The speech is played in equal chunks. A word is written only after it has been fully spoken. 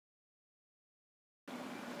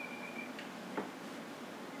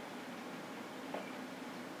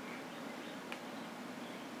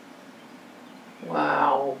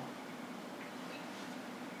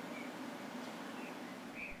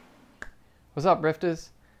What's up, Rifters?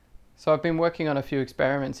 So I've been working on a few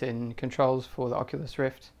experiments in controls for the Oculus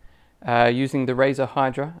Rift using the Razer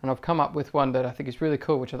Hydra, and I've come up with one that I think is really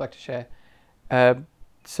cool, which I'd like to share.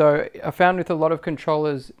 So I found with a lot of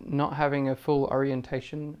controllers not having a full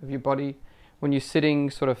orientation of your body, when you're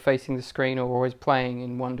sitting sort of facing the screen or always playing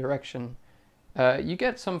in one direction, you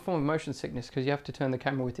get some form of motion sickness because you have to turn the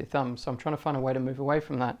camera with your thumb. So I'm trying to find a way to move away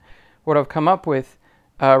from that. What I've come up with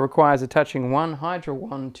requires attaching one Hydra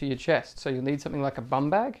wand to your chest. So you'll need something like a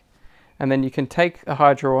bum bag, and then you can take a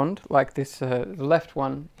Hydra wand like this left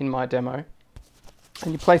one in my demo,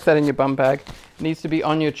 and you place that in your bum bag. It needs to be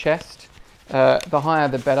on your chest. The higher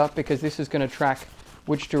the better, because this is going to track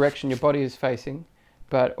which direction your body is facing,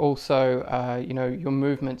 but also you know, your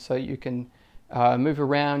movement, so you can move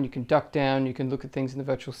around, you can duck down, you can look at things in the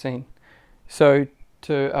virtual scene. So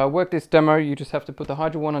to work this demo, you just have to put the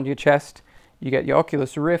Hydra wand on your chest. You get your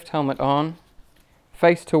Oculus Rift helmet on,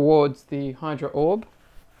 face towards the Hydra orb,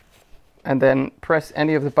 and then press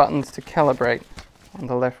any of the buttons to calibrate on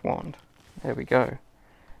the left wand. There we go.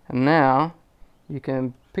 And now you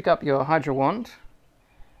can pick up your Hydra wand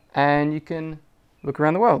and you can look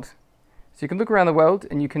around the world. So you can look around the world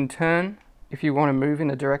and you can turn if you want to move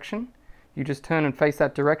in a direction. You just turn and face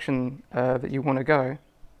that direction that you want to go.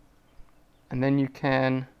 And then you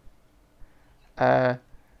can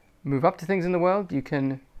move up to things in the world. You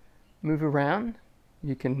can move around.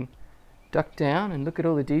 You can duck down and look at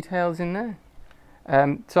all the details in there.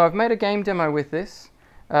 So I've made a game demo with this,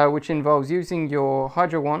 which involves using your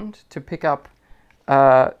Hydra wand to pick up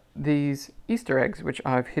these Easter eggs, which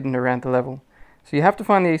I've hidden around the level. So you have to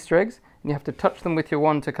find the Easter eggs, and you have to touch them with your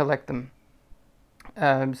wand to collect them.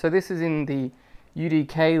 So this is in the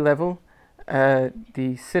UDK level,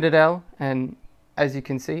 the Citadel, and as you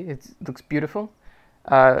can see, it looks beautiful.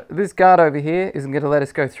 This guard over here isn't going to let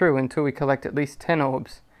us go through until we collect at least 10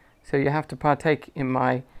 orbs. So you have to partake in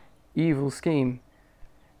my evil scheme.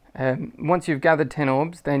 Once you've gathered 10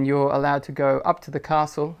 orbs, then you're allowed to go up to the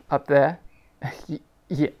castle, up there.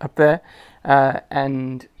 Yeah, up there.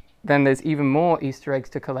 And then there's even more Easter eggs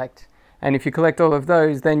to collect. And if you collect all of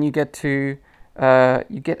those, then you get to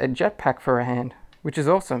you get a jetpack for a hand, which is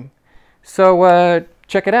awesome. So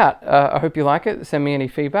check it out. I hope you like it. Send me any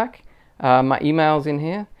feedback. My email's in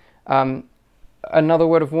here. Another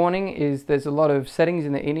word of warning is there's a lot of settings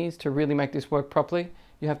in the innies to really make this work properly.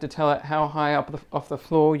 You have to tell it how high up off the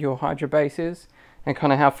floor your Hydra base is, and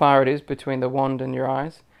kind of how far it is between the wand and your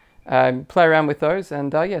eyes. Play around with those,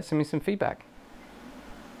 and yeah, send me some feedback.